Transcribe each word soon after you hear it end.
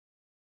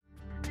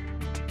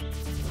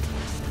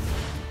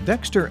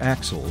Dexter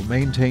Axle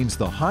maintains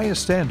the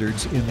highest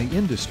standards in the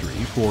industry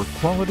for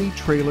quality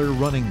trailer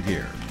running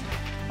gear.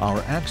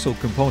 Our axle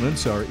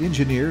components are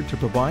engineered to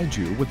provide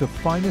you with the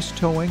finest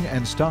towing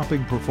and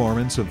stopping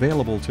performance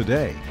available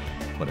today.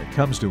 When it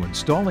comes to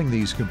installing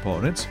these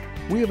components,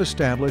 we have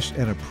established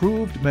an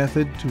approved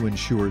method to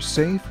ensure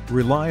safe,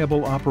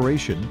 reliable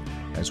operation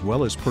as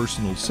well as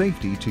personal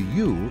safety to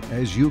you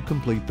as you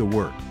complete the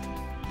work.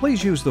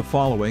 Please use the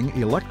following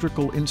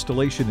electrical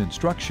installation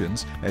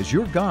instructions as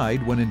your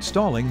guide when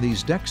installing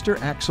these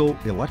Dexter Axle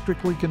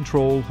electrically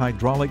controlled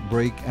hydraulic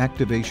brake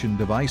activation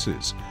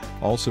devices,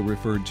 also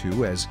referred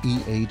to as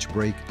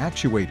brake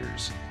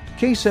actuators.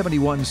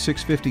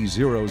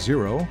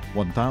 K71-650-00,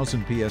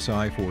 1000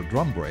 psi for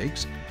drum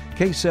brakes,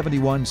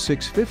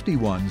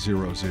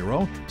 K71-651-00,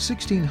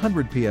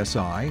 1600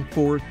 psi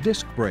for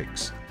disc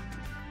brakes.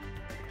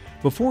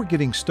 Before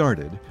getting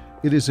started,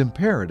 it is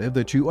imperative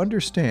that you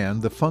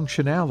understand the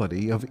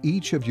functionality of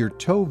each of your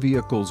tow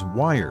vehicle's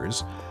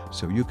wires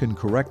so you can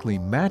correctly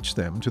match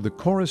them to the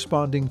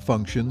corresponding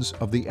functions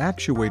of the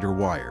actuator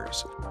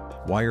wires.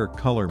 Wire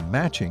color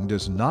matching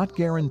does not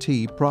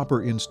guarantee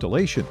proper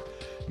installation.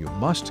 You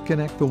must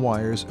connect the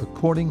wires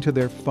according to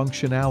their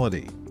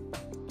functionality.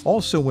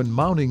 Also, when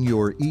mounting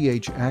your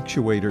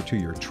actuator to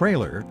your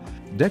trailer,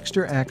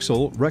 Dexter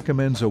Axle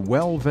recommends a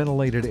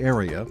well-ventilated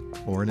area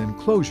or an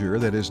enclosure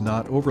that is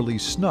not overly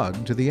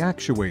snug to the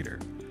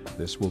actuator.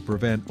 This will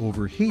prevent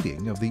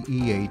overheating of the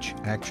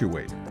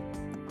actuator.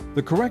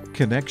 The correct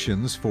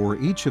connections for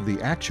each of the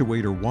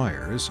actuator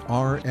wires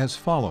are as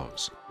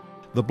follows.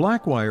 The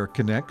black wire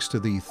connects to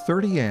the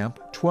 30-amp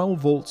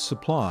 12-volt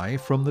supply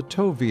from the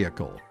tow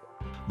vehicle.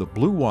 The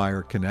blue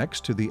wire connects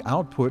to the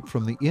output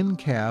from the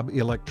in-cab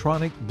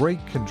electronic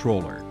brake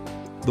controller.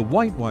 The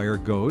white wire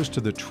goes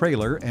to the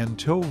trailer and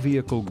tow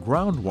vehicle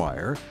ground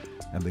wire,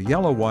 and the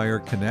yellow wire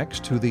connects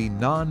to the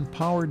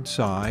non-powered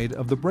side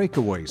of the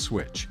breakaway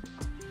switch.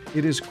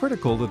 It is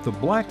critical that the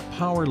black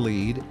power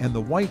lead and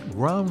the white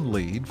ground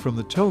lead from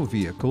the tow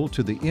vehicle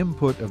to the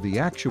input of the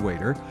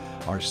actuator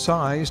are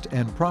sized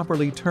and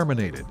properly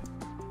terminated.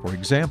 For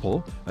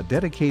example, a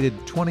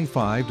dedicated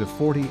 25 to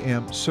 40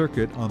 amp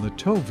circuit on the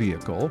tow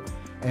vehicle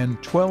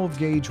and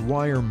 12-gauge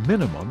wire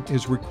minimum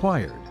is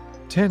required.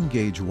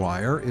 10-gauge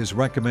wire is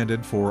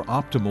recommended for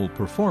optimal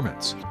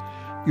performance.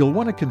 You'll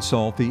want to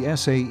consult the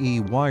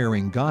SAE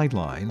wiring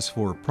guidelines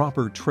for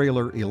proper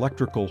trailer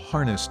electrical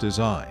harness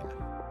design.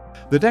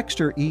 The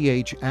Dexter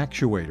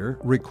actuator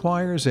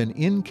requires an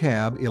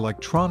in-cab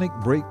electronic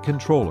brake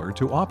controller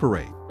to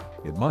operate.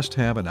 It must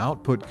have an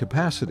output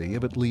capacity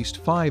of at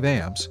least 5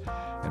 amps,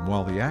 and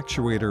while the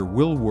actuator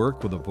will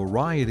work with a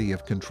variety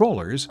of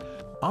controllers,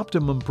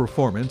 optimum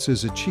performance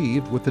is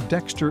achieved with the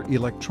Dexter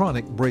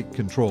electronic brake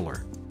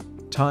controller.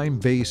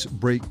 Time-based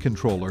brake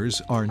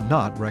controllers are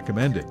not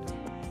recommended.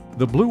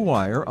 The blue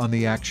wire on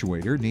the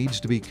actuator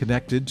needs to be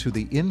connected to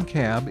the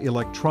in-cab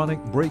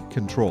electronic brake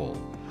control.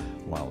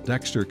 While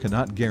Dexter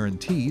cannot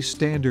guarantee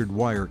standard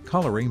wire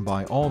coloring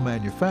by all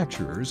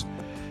manufacturers,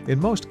 in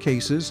most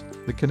cases,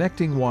 the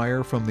connecting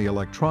wire from the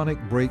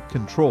electronic brake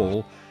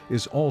control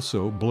is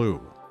also blue.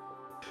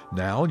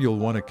 Now you'll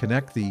want to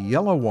connect the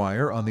yellow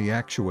wire on the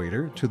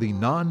actuator to the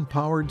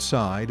non-powered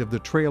side of the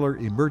trailer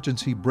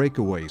emergency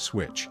breakaway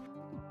switch.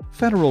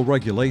 Federal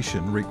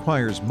regulation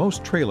requires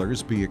most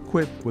trailers be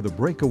equipped with a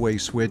breakaway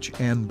switch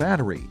and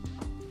battery.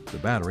 The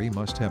battery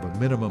must have a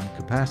minimum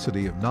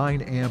capacity of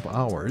 9 amp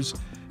hours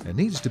and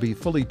needs to be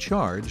fully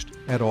charged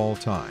at all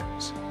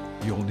times.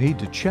 You'll need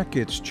to check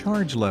its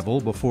charge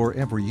level before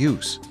every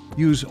use.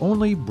 Use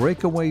only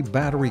breakaway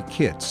battery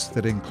kits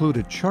that include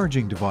a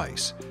charging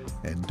device,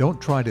 and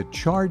don't try to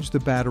charge the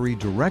battery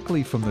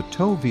directly from the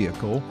tow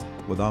vehicle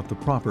without the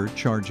proper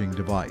charging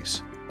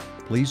device.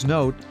 Please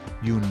note,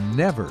 you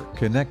never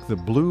connect the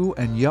blue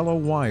and yellow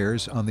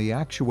wires on the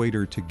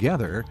actuator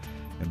together,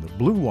 and the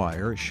blue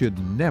wire should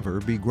never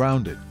be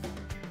grounded.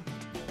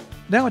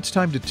 Now it's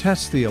time to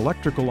test the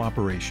electrical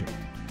operation.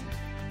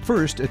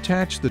 First,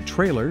 attach the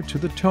trailer to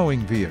the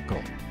towing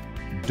vehicle.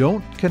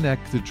 Don't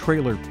connect the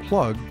trailer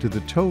plug to the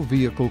tow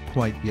vehicle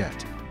quite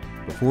yet.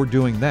 Before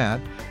doing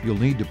that, you'll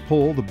need to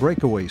pull the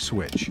breakaway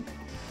switch.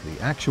 The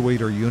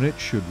actuator unit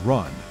should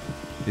run.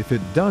 If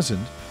it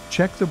doesn't,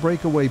 check the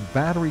breakaway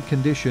battery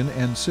condition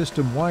and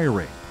system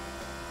wiring.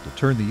 To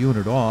turn the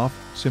unit off,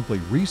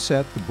 simply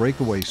reset the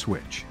breakaway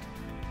switch.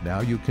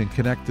 Now you can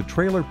connect the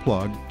trailer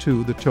plug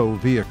to the tow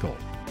vehicle.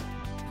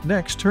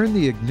 Next, turn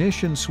the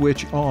ignition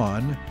switch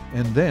on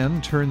and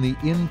then turn the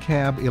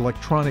in-cab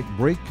electronic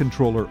brake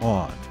controller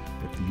on.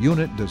 If the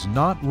unit does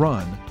not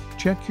run,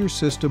 check your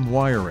system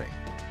wiring.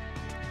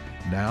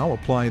 Now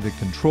apply the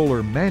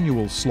controller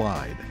manual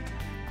slide.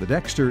 The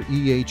Dexter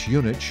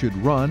unit should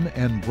run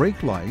and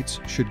brake lights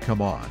should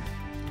come on.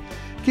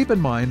 Keep in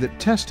mind that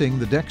testing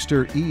the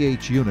Dexter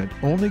unit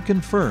only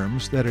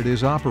confirms that it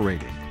is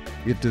operating.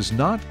 It does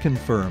not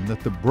confirm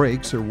that the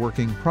brakes are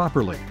working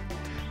properly.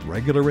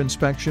 Regular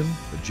inspection,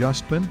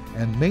 adjustment,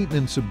 and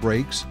maintenance of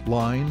brakes,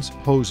 lines,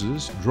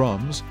 hoses,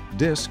 drums,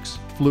 discs,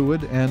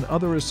 fluid, and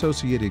other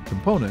associated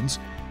components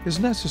is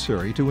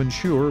necessary to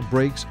ensure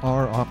brakes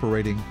are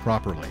operating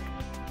properly.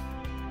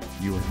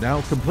 You have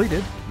now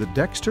completed the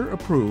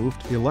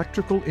Dexter-approved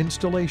electrical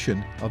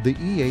installation of the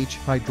EH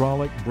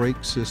hydraulic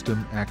brake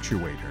system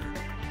actuator.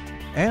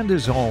 And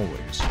as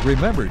always,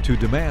 remember to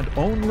demand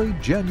only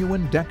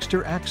genuine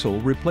Dexter axle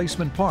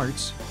replacement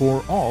parts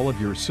for all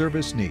of your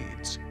service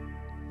needs.